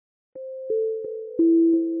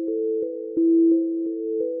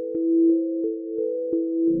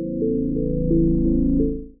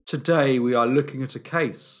Today we are looking at a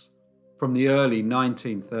case from the early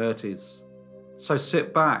 1930s. So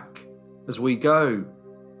sit back as we go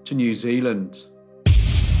to New Zealand.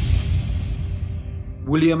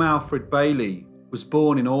 William Alfred Bailey was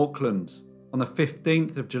born in Auckland on the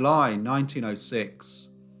 15th of July 1906.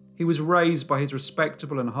 He was raised by his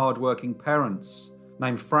respectable and hard-working parents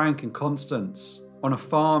named Frank and Constance on a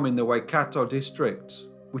farm in the Waikato district,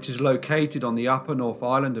 which is located on the upper North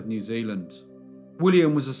Island of New Zealand.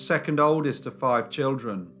 William was the second oldest of 5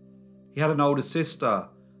 children. He had an older sister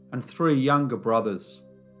and 3 younger brothers.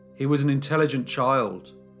 He was an intelligent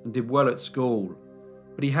child and did well at school,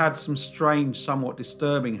 but he had some strange, somewhat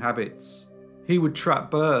disturbing habits. He would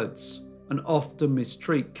trap birds and often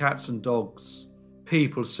mistreat cats and dogs.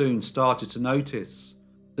 People soon started to notice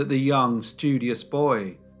that the young, studious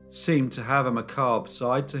boy seemed to have a macabre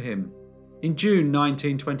side to him. In June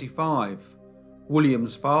 1925,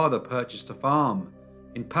 William's father purchased a farm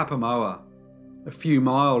in Papamoa, a few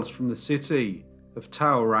miles from the city of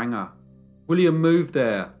Tauranga. William moved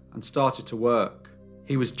there and started to work.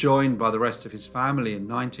 He was joined by the rest of his family in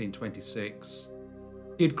 1926.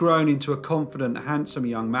 He had grown into a confident, handsome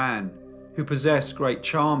young man who possessed great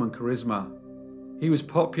charm and charisma. He was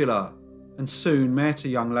popular and soon met a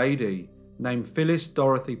young lady named Phyllis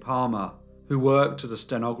Dorothy Palmer, who worked as a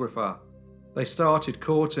stenographer. They started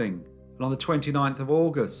courting, and on the 29th of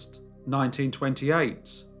August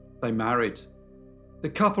 1928, they married. The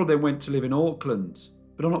couple then went to live in Auckland,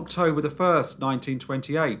 but on October the 1st,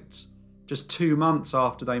 1928, just 2 months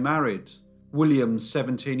after they married, William's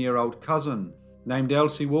 17-year-old cousin, named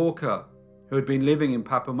Elsie Walker, who had been living in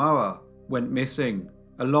Papamoa, went missing,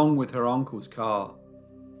 along with her uncle's car.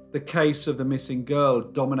 The case of the missing girl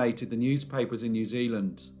dominated the newspapers in New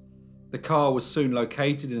Zealand. The car was soon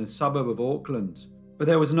located in a suburb of Auckland, but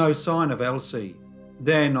there was no sign of Elsie.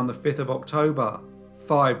 Then, on the 5th of October,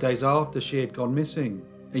 5 days after she had gone missing,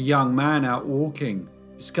 a young man out walking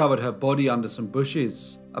discovered her body under some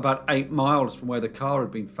bushes about 8 miles from where the car had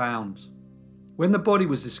been found. When the body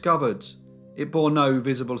was discovered, it bore no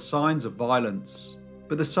visible signs of violence,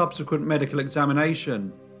 but the subsequent medical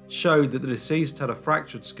examination showed that the deceased had a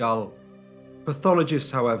fractured skull. Pathologists,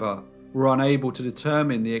 however, were unable to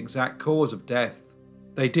determine the exact cause of death.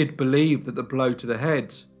 They did believe that the blow to the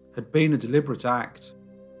head had been a deliberate act,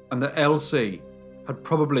 and that Elsie had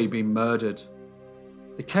probably been murdered.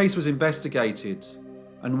 The case was investigated,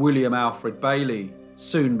 and William Alfred Bailey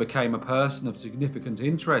soon became a person of significant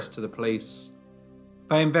interest to the police.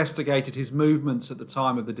 They investigated his movements at the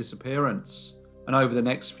time of the disappearance, and over the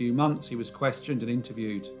next few months he was questioned and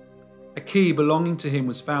interviewed. A key belonging to him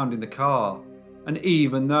was found in the car, and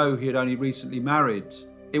even though he had only recently married,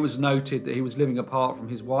 it was noted that he was living apart from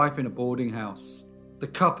his wife in a boarding house. The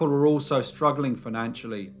couple were also struggling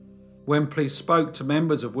financially. When police spoke to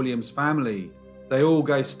members of William's family, they all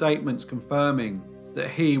gave statements confirming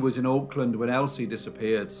that he was in Auckland when Elsie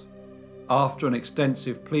disappeared. After an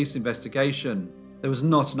extensive police investigation, there was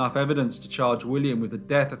not enough evidence to charge William with the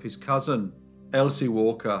death of his cousin, Elsie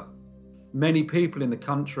Walker. Many people in the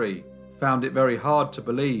country found it very hard to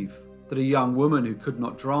believe that a young woman who could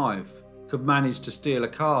not drive could manage to steal a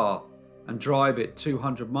car and drive it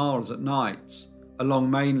 200 miles at night along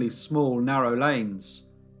mainly small, narrow lanes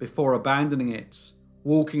before abandoning it,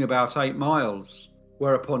 walking about 8 miles,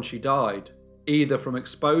 whereupon she died, either from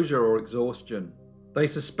exposure or exhaustion. They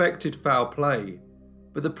suspected foul play,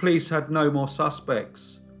 but the police had no more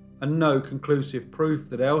suspects and no conclusive proof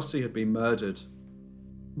that Elsie had been murdered.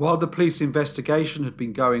 While the police investigation had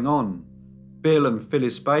been going on, Bill and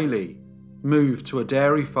Phyllis Bailey moved to a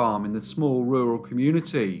dairy farm in the small rural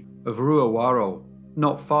community of Ruawaro,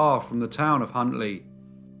 not far from the town of Huntly.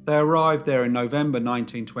 They arrived there in November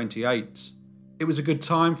 1928. It was a good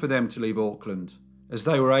time for them to leave Auckland, as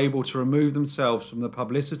they were able to remove themselves from the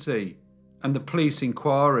publicity and the police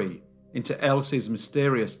inquiry into Elsie's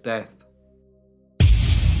mysterious death.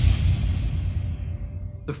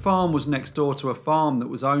 The farm was next door to a farm that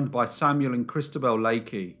was owned by Samuel and Christabel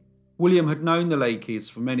Lakey. William had known the Lakeys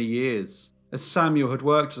for many years, as Samuel had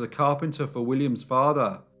worked as a carpenter for William's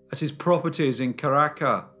father at his properties in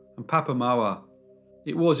Karaka and Papamoa.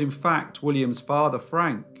 It was in fact William's father,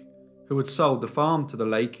 Frank, who had sold the farm to the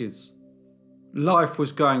Lakeys. Life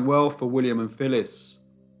was going well for William and Phyllis.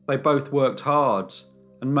 They both worked hard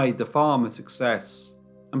and made the farm a success,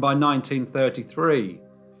 and by 1933,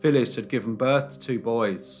 Phyllis had given birth to 2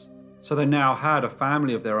 boys, so they now had a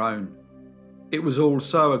family of their own. It was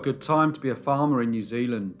also a good time to be a farmer in New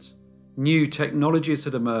Zealand. New technologies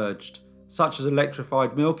had emerged, such as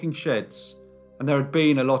electrified milking sheds, and there had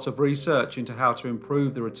been a lot of research into how to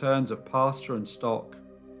improve the returns of pasture and stock.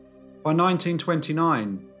 By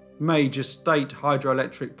 1929, Major state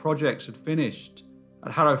hydroelectric projects had finished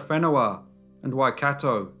at Harrowfenua and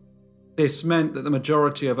Waikato. This meant that the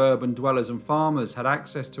majority of urban dwellers and farmers had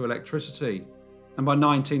access to electricity, and by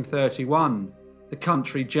 1931, the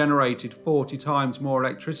country generated 40 times more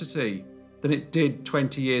electricity than it did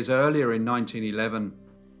 20 years earlier in 1911.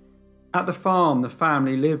 At the farm, the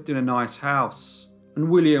family lived in a nice house,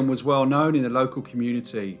 and William was well known in the local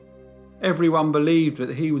community. Everyone believed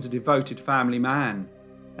that he was a devoted family man,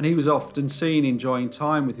 and he was often seen enjoying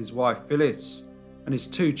time with his wife Phyllis and his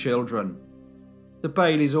 2 children. The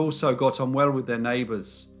Baileys also got on well with their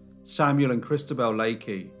neighbours, Samuel and Christabel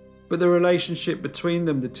Lakey, but the relationship between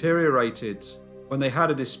them deteriorated when they had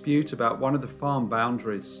a dispute about one of the farm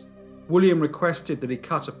boundaries. William requested that he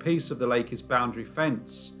cut a piece of the Lakeys' boundary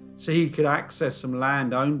fence so he could access some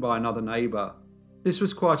land owned by another neighbour. This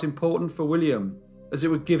was quite important for William, as it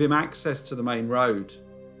would give him access to the main road.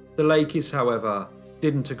 The Lakeys, however,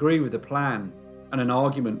 didn't agree with the plan, and an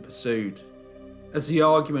argument pursued. As the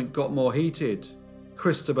argument got more heated,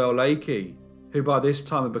 Christabel Lakey, who by this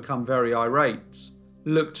time had become very irate,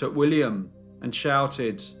 looked at William and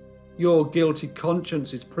shouted, "Your guilty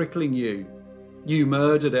conscience is prickling you. You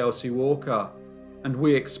murdered Elsie Walker, and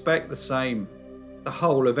we expect the same." The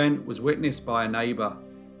whole event was witnessed by a neighbour.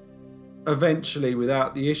 Eventually,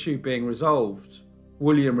 without the issue being resolved,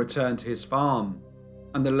 William returned to his farm,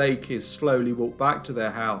 and the Lakeys slowly walked back to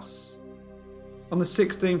their house. On the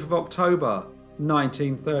 16th of October,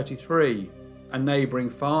 1933, a neighbouring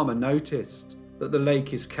farmer noticed that the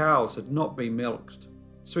Lakeys' cows had not been milked,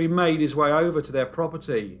 so he made his way over to their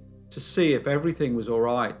property to see if everything was all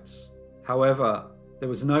right. However, there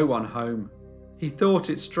was no one home. He thought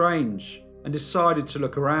it strange and decided to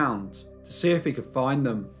look around to see if he could find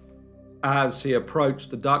them. As he approached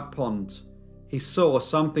the duck pond, he saw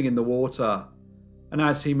something in the water, and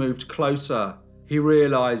as he moved closer, he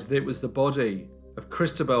realised that it was the body of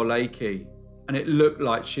Christabel Lakey, and it looked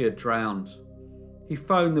like she had drowned. He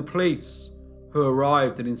phoned the police, who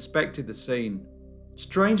arrived and inspected the scene.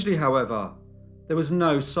 Strangely, however, there was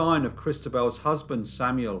no sign of Christabel's husband,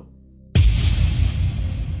 Samuel.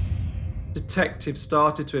 Detectives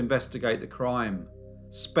started to investigate the crime.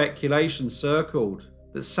 Speculation circled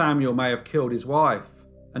that Samuel may have killed his wife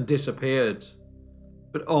and disappeared.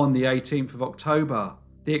 But on the 18th of October,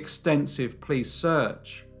 the extensive police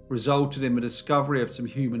search resulted in the discovery of some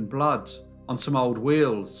human blood on some old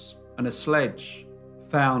wheels and a sledge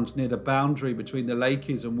found near the boundary between the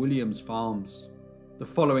Lakeys and Williams farms. The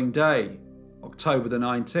following day, October the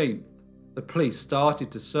 19th, the police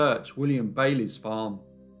started to search William Bailey's farm.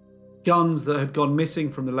 Guns that had gone missing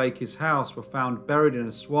from the Lakeys' house were found buried in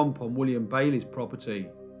a swamp on William Bailey's property.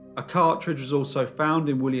 A cartridge was also found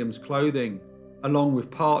in William's clothing, along with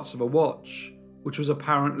parts of a watch, which was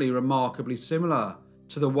apparently remarkably similar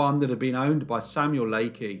to the one that had been owned by Samuel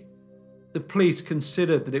Lakey. The police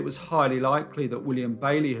considered that it was highly likely that William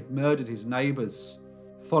Bailey had murdered his neighbours,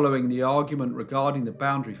 following the argument regarding the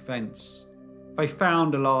boundary fence. They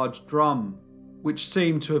found a large drum, which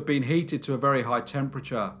seemed to have been heated to a very high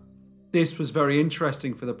temperature. This was very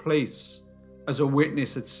interesting for the police, as a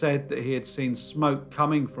witness had said that he had seen smoke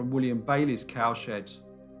coming from William Bailey's cowshed.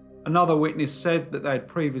 Another witness said that they had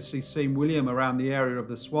previously seen William around the area of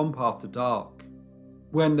the swamp after dark.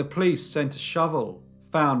 When the police sent a shovel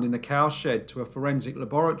found in the cowshed to a forensic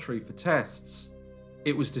laboratory for tests,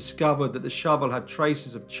 it was discovered that the shovel had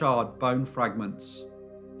traces of charred bone fragments.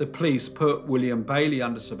 The police put William Bailey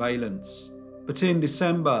under surveillance, but in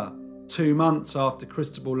December, 2 months after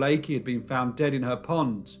Christabel Lakey had been found dead in her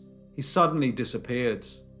pond, he suddenly disappeared.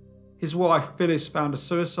 His wife Phyllis found a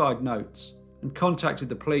suicide note and contacted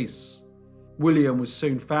the police. William was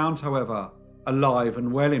soon found, however, alive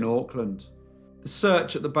and well in Auckland. The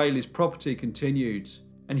search at the Baileys' property continued,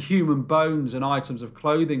 and human bones and items of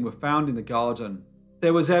clothing were found in the garden.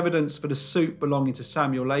 There was evidence that a suit belonging to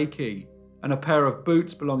Samuel Lakey and a pair of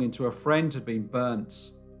boots belonging to a friend had been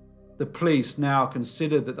burnt. The police now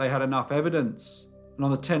considered that they had enough evidence, and on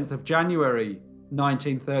the 10th of January,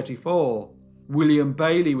 1934, William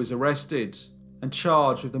Bailey was arrested and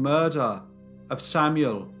charged with the murder of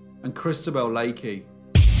Samuel and Christabel Lakey.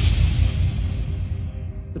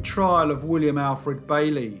 The trial of William Alfred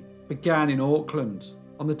Bailey began in Auckland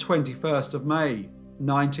on the 21st of May,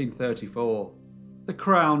 1934. The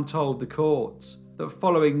Crown told the court that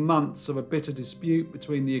following months of a bitter dispute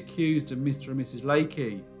between the accused and Mr. and Mrs.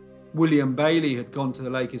 Lakey, William Bailey had gone to the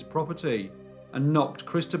Lakeys' property and knocked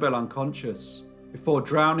Christabel unconscious before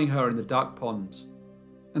drowning her in the duck pond,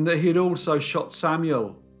 and that he had also shot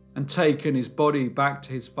Samuel and taken his body back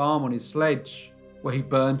to his farm on his sledge, where he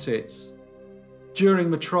burnt it.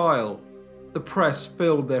 During the trial, The press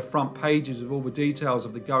filled their front pages with all the details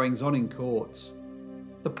of the goings-on in court.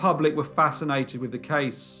 The public were fascinated with the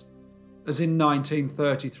case, as in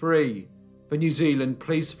 1933, the New Zealand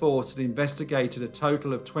police force had investigated a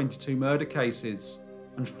total of 22 murder cases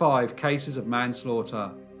and 5 cases of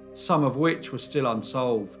manslaughter, some of which were still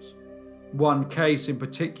unsolved. One case in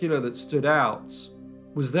particular that stood out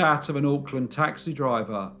was that of an Auckland taxi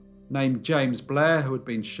driver named James Blair who had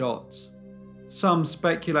been shot. Some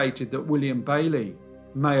speculated that William Bailey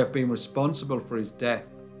may have been responsible for his death.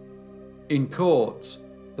 In court,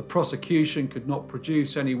 the prosecution could not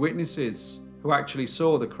produce any witnesses who actually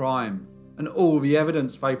saw the crime, and all the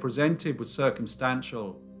evidence they presented was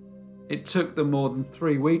circumstantial. It took them more than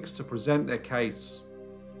 3 weeks to present their case.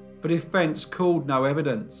 The defence called no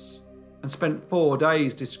evidence and spent 4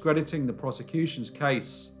 days discrediting the prosecution's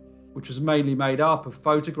case, which was mainly made up of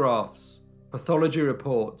photographs, pathology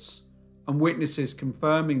reports, and witnesses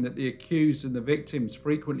confirming that the accused and the victims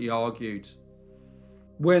frequently argued.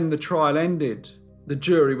 When the trial ended, the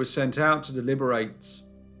jury was sent out to deliberate,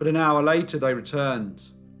 but an hour later they returned.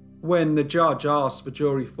 When the judge asked the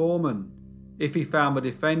jury foreman if he found the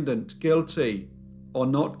defendant guilty or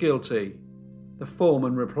not guilty, the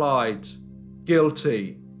foreman replied,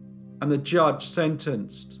 "Guilty," and the judge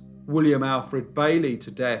sentenced William Alfred Bailey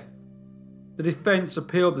to death. The defence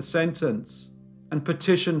appealed the sentence and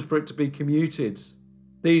petitioned for it to be commuted.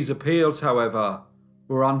 These appeals, however,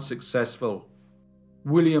 were unsuccessful.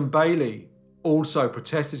 William Bailey also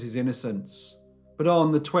protested his innocence, but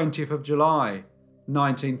on the 20th of July,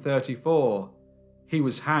 1934, he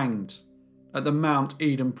was hanged at the Mount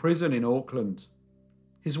Eden prison in Auckland.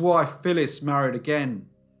 His wife Phyllis married again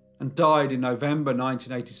and died in November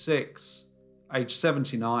 1986, aged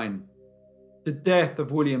 79. The death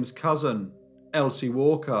of William's cousin, Elsie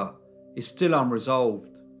Walker, is still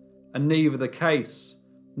unresolved, and neither the case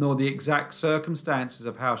nor the exact circumstances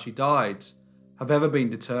of how she died have ever been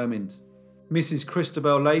determined. Mrs.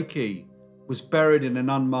 Christabel Lakey was buried in an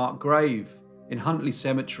unmarked grave in Huntley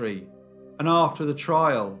Cemetery, and after the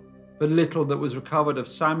trial, the little that was recovered of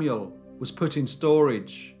Samuel was put in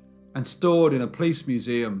storage and stored in a police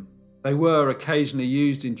museum. They were occasionally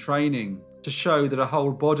used in training to show that a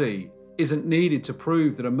whole body isn't needed to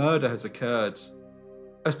prove that a murder has occurred.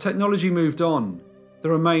 As technology moved on, the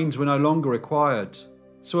remains were no longer required,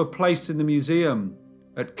 so were placed in the museum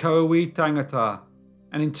at Kauai Tangata,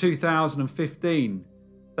 and in 2015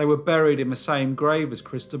 they were buried in the same grave as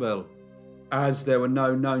Christabel. As there were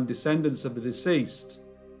no known descendants of the deceased,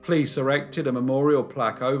 police erected a memorial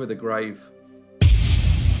plaque over the grave.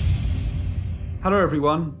 Hello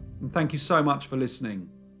everyone, and thank you so much for listening.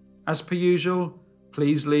 As per usual,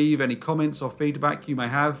 please leave any comments or feedback you may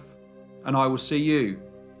have, and I will see you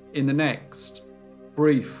in the next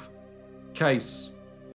brief case.